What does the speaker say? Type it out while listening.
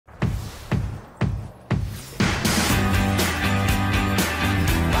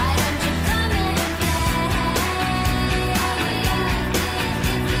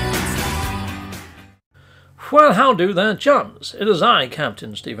Well, how do there, chums? It is I,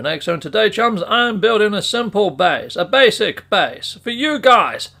 Captain Stephen X, and today, chums, I'm building a simple base, a basic base, for you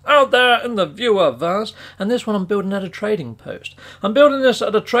guys, out there in the viewerverse, and this one I'm building at a trading post. I'm building this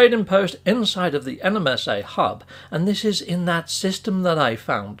at a trading post inside of the NMSA hub, and this is in that system that I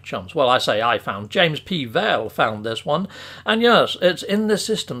found, chums. Well, I say I found, James P. Vale found this one, and yes, it's in the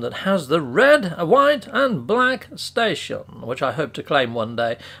system that has the red, white, and black station, which I hope to claim one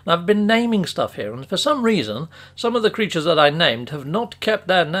day. And I've been naming stuff here, and for some reason, some of the creatures that I named have not kept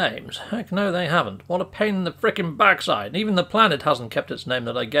their names. Heck no, they haven't. What a pain in the frickin' backside. Even the planet hasn't kept its name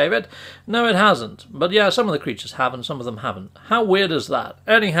that I gave it. No, it hasn't. But yeah, some of the creatures have and some of them haven't. How weird is that?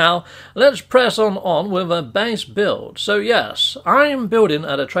 Anyhow, let's press on with a base build. So yes, I am building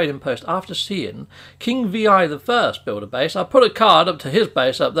at a trading post after seeing King VI the First build a base. I put a card up to his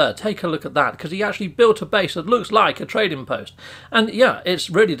base up there. Take a look at that, because he actually built a base that looks like a trading post. And yeah,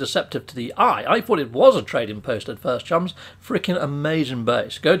 it's really deceptive to the eye. I thought it was a trading post at first, chums. Freaking amazing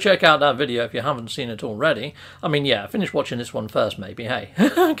base. Go check out that video if you haven't seen it already. I mean, yeah, finish watching this one first, maybe, hey.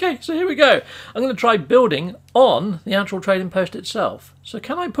 Okay, so here we go. I'm going to try building on the actual trading post itself. So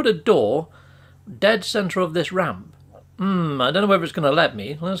can I put a door dead center of this ramp? I don't know whether it's going to let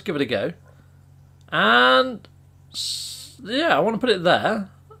me. Let's give it a go. And yeah, I want to put it there.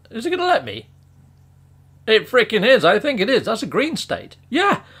 Is it going to let me? It freaking is. I think it is. That's a green state.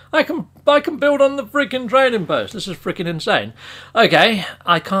 Yeah, I can build on the freaking trading post. This is freaking insane. Okay,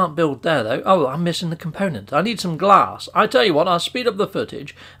 I can't build there though. Oh, I'm missing the component. I need some glass. I tell you what, I'll speed up the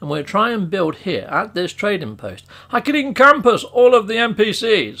footage and we'll try and build here at this trading post. I can encompass all of the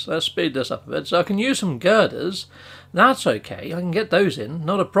NPCs. Let's speed this up a bit. So I can use some girders. That's okay. I can get those in.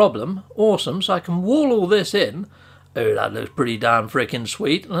 Not a problem. Awesome. So I can wall all this in. Oh, that looks pretty damn freaking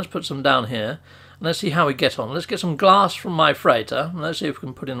sweet. Let's put some down here. Let's see how we get on. Let's get some glass from my freighter. Let's see if we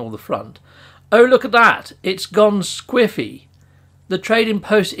can put in all the front. Oh, look at that. It's gone squiffy. The trading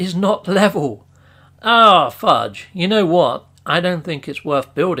post is not level. Ah, fudge. You know what? I don't think it's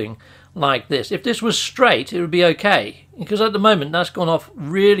worth building like this. If this was straight, it would be okay. Because at the moment, that's gone off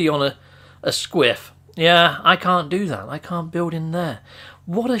really on a squiff. Yeah, I can't do that. I can't build in there.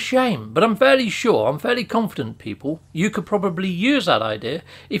 What a shame. But I'm fairly sure, I'm fairly confident, people, you could probably use that idea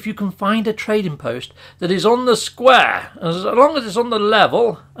if you can find a trading post that is on the square. As long as it's on the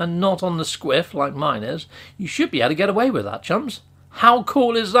level and not on the squiff like mine is, you should be able to get away with that, chums. How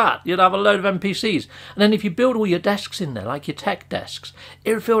cool is that? You'd have a load of NPCs. And then if you build all your desks in there, like your tech desks,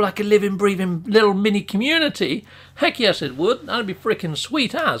 it would feel like a living, breathing little mini community. Heck yes, it would. That'd be freaking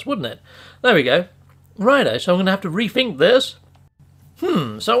sweet as, wouldn't it? There we go. Righto, so I'm going to have to rethink this.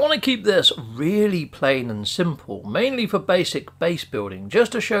 So I want to keep this really plain and simple, mainly for basic base building,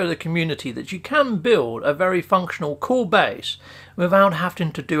 just to show the community that you can build a very functional, cool base without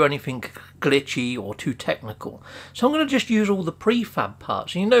having to do anything glitchy or too technical. So I'm going to just use all the prefab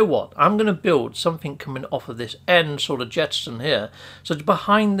parts. And you know what? I'm going to build something coming off of this end sort of jetson here. So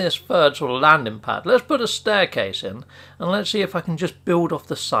behind this third sort of landing pad, let's put a staircase in and let's see if I can just build off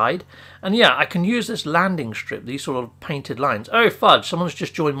the side. And yeah, I can use this landing strip, these sort of painted lines. Oh fudge, someone's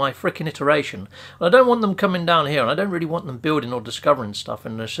just joined my frickin' iteration. Well, I don't want them coming down here, and I don't really want them building or discovering stuff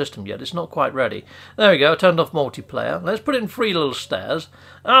in the system yet. It's not quite ready. There we go, I turned off multiplayer. Let's put in 3 little stairs.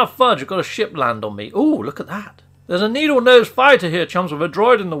 Ah fudge, I've got a ship land on me. Ooh, look at that. There's a needle-nosed fighter here, chums, with a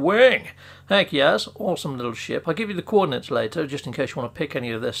droid in the wing. Heck yes, awesome little ship. I'll give you the coordinates later, just in case you want to pick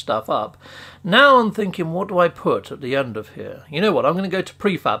any of this stuff up. Now I'm thinking, what do I put at the end of here? You know what, I'm going to go to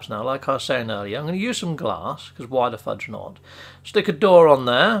prefabs now, like I was saying earlier. I'm going to use some glass, because why the fudge not? Stick a door on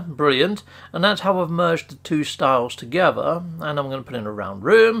there, brilliant. And that's how I've merged the two styles together. And I'm going to put in a round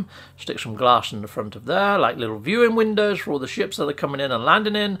room, stick some glass in the front of there, like little viewing windows for all the ships that are coming in and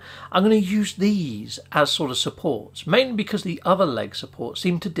landing in. I'm going to use these as sort of supports, mainly because the other leg supports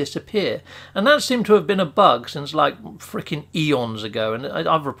seem to disappear. And that seemed to have been a bug since like freaking eons ago, and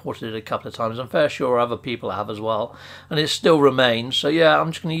I've reported it a couple of times. I'm fairly sure other people have as well, and it still remains. So yeah,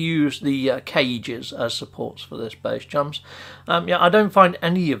 I'm just going to use the cages as supports for this base, chums. Yeah, I don't find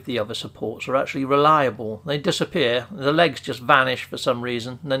any of the other supports are actually reliable. They disappear, the legs just vanish for some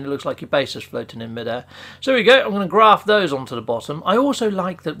reason, and then it looks like your base is floating in midair. So here we go, I'm going to graft those onto the bottom. I also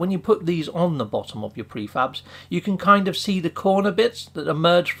like that when you put these on the bottom of your prefabs, you can kind of see the corner bits that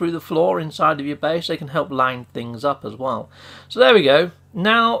emerge through the floor inside of your base. They can help line things up as well. So there we go.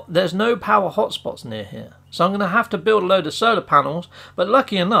 Now there's no power hotspots near here, so I'm going to have to build a load of solar panels, but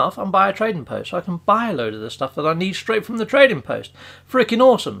lucky enough I'm by a trading post, so I can buy a load of the stuff that I need straight from the trading post. Freaking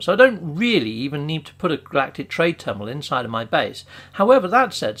awesome. So I don't really even need to put a galactic trade terminal inside of my base. However,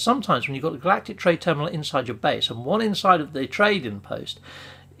 that said, sometimes when you've got a galactic trade terminal inside your base and one inside of the trading post,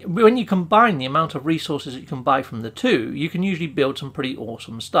 when you combine the amount of resources that you can buy from the two, you can usually build some pretty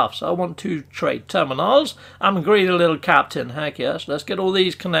awesome stuff. So I want 2 trade terminals. I'm a greedy little captain, heck yes. Let's get all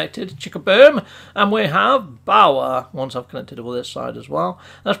these connected, chicka-boom, and we have power. Once I've connected all this side as well.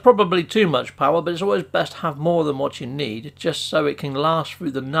 That's probably too much power, but it's always best to have more than what you need, just so it can last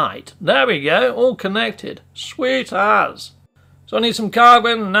through the night. There we go, all connected. Sweet as. So I need some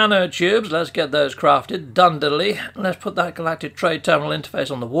carbon nanotubes. Let's get those crafted. Done diddly. Let's put that galactic trade terminal interface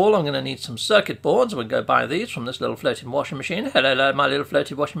on the wall. I'm going to need some circuit boards. We'll go buy these from this little floating washing machine. Hello, my little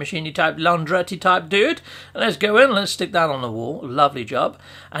floating washing machine type laundrette type dude. And let's go in. Let's stick that on the wall. Lovely job.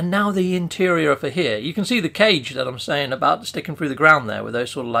 And now the interior for here. You can see the cage that I'm saying about sticking through the ground there with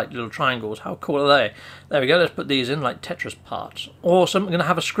those sort of like little triangles. How cool are they? There we go. Let's put these in like Tetris parts. Awesome. I'm going to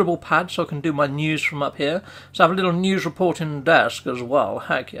have a scribble pad so I can do my news from up here. So I have a little news reporting desk as well,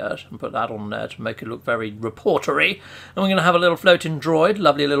 heck yes, and put that on there to make it look very reportery. And we're going to have a little floating droid,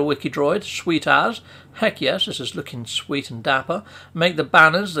 lovely little wiki droid, sweet as, heck yes, this is looking sweet and dapper. Make the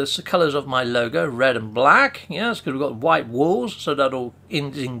banners the colours of my logo, red and black, yes, because we've got white walls, so that all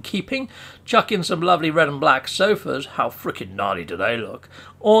in keeping. Chuck in some lovely red and black sofas, how freaking naughty do they look.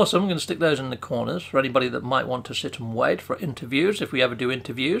 Awesome, I'm going to stick those in the corners for anybody that might want to sit and wait for interviews, if we ever do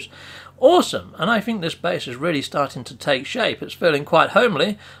interviews. Awesome, and I think this base is really starting to take shape. It's feeling quite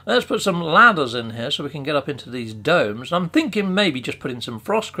homely. Let's put some ladders in here so we can get up into these domes. I'm thinking maybe just putting some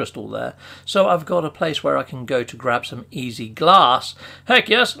frost crystal there, so I've got a place where I can go to grab some easy glass. Heck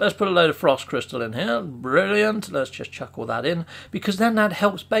yes, let's put a load of frost crystal in here. Brilliant, let's just chuck all that in, because then that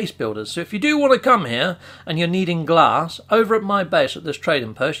helps base builders. So if you do want to come here and you're needing glass, over at my base at this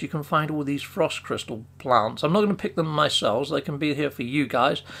trading post you can find all these frost crystal plants. I'm not going to pick them myself, so they can be here for you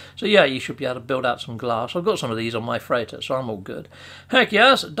guys. So yeah, you should be able to build out some glass. I've got some of these on my freighter, so I'm all good. Heck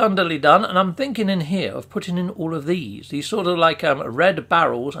yes, done diddly done. And I'm thinking in here of putting in all of these sort of like red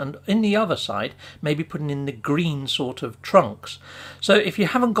barrels, and in the other side maybe putting in the green sort of trunks. So if you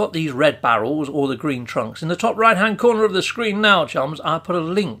haven't got these red barrels or the green trunks, in the top right hand corner of the screen now, chums, I put a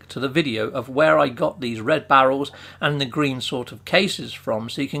link to the video of where I got these red barrels and the green sort of cases from,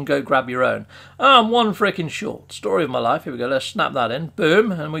 so you can go grab your own. I'm one freaking short. Story of my life. Here we go. Let's snap that in.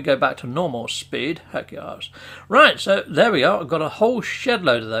 Boom. And we go back to normal speed. Heck yes. Right, so there we are. I've got a whole shed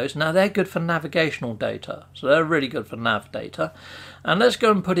load of those. Now they're good for navigational data. So they're really good for nav data. And let's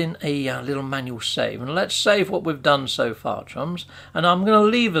go and put in a little manual save. And let's save what we've done so far, chums. And I'm going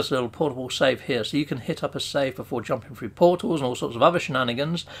to leave this little portable save here so you can hit up a save before jumping through portals and all sorts of other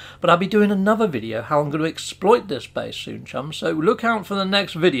shenanigans. But I'll be doing another video how I'm going to exploit this base soon, chums. So look out for the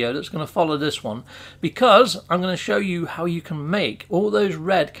next video that's going to follow this one, because I'm going to show you how you can make all those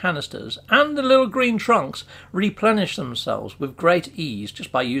red canisters and the little green trunks replenish themselves with great ease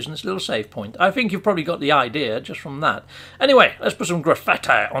just by using this little save point. I think you've probably got the idea just from that. Anyway, let's put some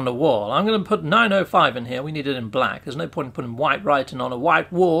graffiti on the wall. I'm going to put 905 in here. We need it in black. There's no point in putting white writing on a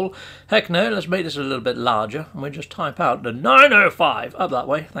white wall. Heck no, let's make this a little bit larger, and we'll just type out the 905 up that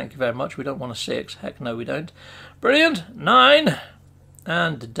way. Thank you very much. We don't want a 6. Heck no, we don't. Brilliant. 9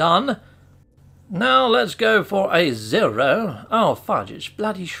 and done. Now let's go for a 0. Oh fudge, it's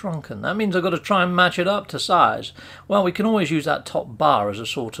bloody shrunken. That means I've got to try and match it up to size. Well, we can always use that top bar as a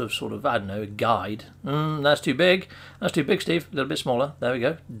sort of, I don't know, guide. That's too big. That's too big, Steve. A little bit smaller. There we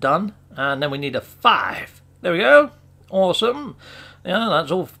go. Done. And then we need a 5. There we go. Awesome. Yeah,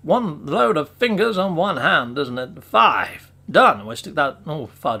 that's all one load of fingers on one hand, isn't it? 5. Done. We'll stick that. Oh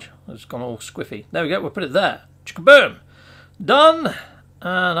fudge, it's gone all squiffy. There we go. We'll put it there. Chicka-boom. Done.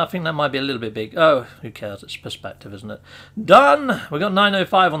 And I think that might be a little bit big. Oh, who cares? It's perspective, isn't it? Done! We've got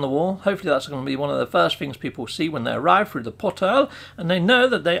 905 on the wall. Hopefully that's going to be one of the first things people see when they arrive through the portal, and they know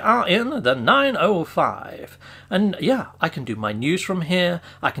that they are in the 905. And yeah, I can do my news from here.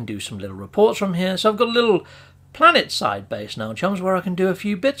 I can do some little reports from here. So I've got a little planet side base now, chums, where I can do a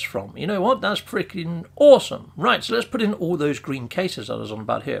few bits from. You know what? That's freaking awesome. Right, so let's put in all those green cases I was on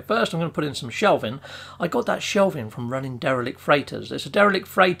about here. First, I'm going to put in some shelving. I got that shelving from running derelict freighters. It's a derelict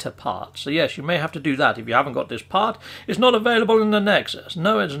freighter part. So yes, you may have to do that if you haven't got this part. It's not available in the Nexus.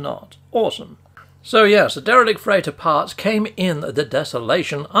 No, it's not. Awesome. So yes, the derelict freighter parts came in the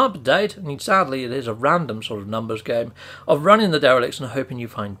Desolation update, and sadly it is a random sort of numbers game of running the derelicts and hoping you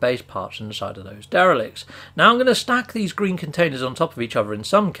find base parts inside of those derelicts. Now I'm going to stack these green containers on top of each other in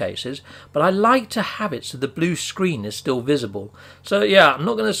some cases, but I like to have it so the blue screen is still visible. So yeah, I'm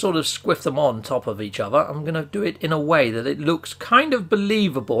not going to sort of squiff them on top of each other. I'm going to do it in a way that it looks kind of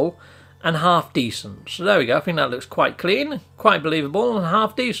believable and half decent. So there we go. I think that looks quite clean, quite believable, and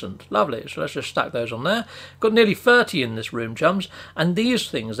half decent. Lovely. So let's just stack those on there. Got nearly 30 in this room, chums. And these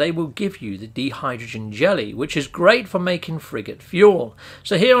things, they will give you the dihydrogen jelly, which is great for making frigate fuel.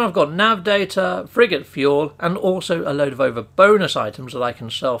 So here I've got nav data, frigate fuel, and also a load of over bonus items that I can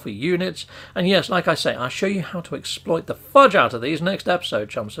sell for units. And yes, like I say, I'll show you how to exploit the fudge out of these next episode,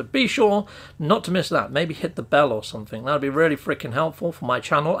 chums. So be sure not to miss that. Maybe hit the bell or something. That would be really freaking helpful for my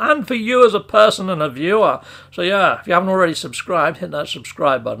channel and for you as a person and a viewer. So yeah, if you haven't already subscribed, hit that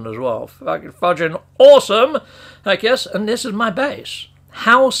subscribe button as well. Fucking fudging awesome! Heck yes, and this is my base.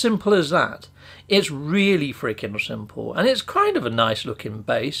 How simple is that? It's really freaking simple, and it's kind of a nice looking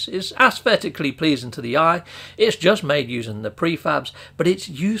base. It's aesthetically pleasing to the eye. It's just made using the prefabs, but it's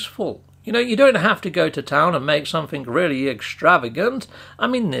useful. You know, you don't have to go to town and make something really extravagant. I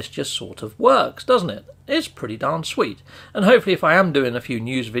mean, this just sort of works, doesn't it? It's pretty darn sweet. And hopefully if I am doing a few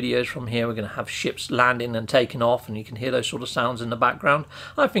news videos from here, we're going to have ships landing and taking off, and you can hear those sort of sounds in the background.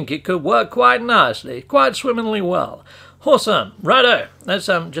 I think it could work quite nicely, quite swimmingly well. Awesome. Righto. Let's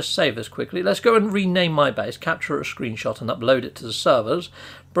just save this quickly. Let's go and rename my base, capture a screenshot and upload it to the servers.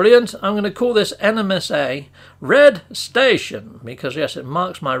 Brilliant. I'm going to call this NMSA Red Station because, yes, it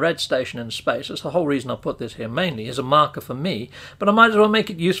marks my red station in space. That's the whole reason I put this here, mainly as a marker for me, but I might as well make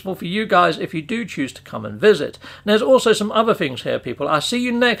it useful for you guys if you do choose to come and visit. And there's also some other things here, people. I'll see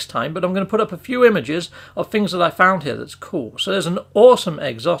you next time, but I'm going to put up a few images of things that I found here that's cool. So there's an awesome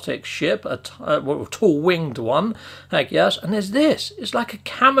exotic ship, a tall-winged one, heck yes, and there's this. It's like a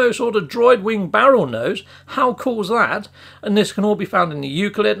camo sort of droid wing barrel nose. How cool is that? And this can all be found in the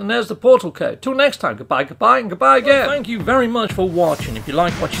Euclid. And there's the portal code. Till next time, goodbye, goodbye, and goodbye again. Well, thank you very much for watching. If you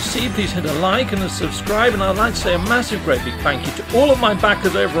like what you see, please hit a like and a subscribe. And I'd like to say a massive, great big thank you to all of my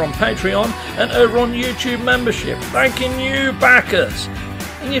backers over on Patreon and over on YouTube membership. Thanking you, backers.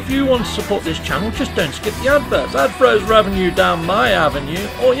 And if you want to support this channel, just don't skip the adverts. That throws revenue down my avenue.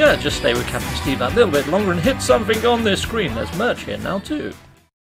 Or yeah, just stay with Captain Steve that little bit longer and hit something on this screen. There's merch here now too.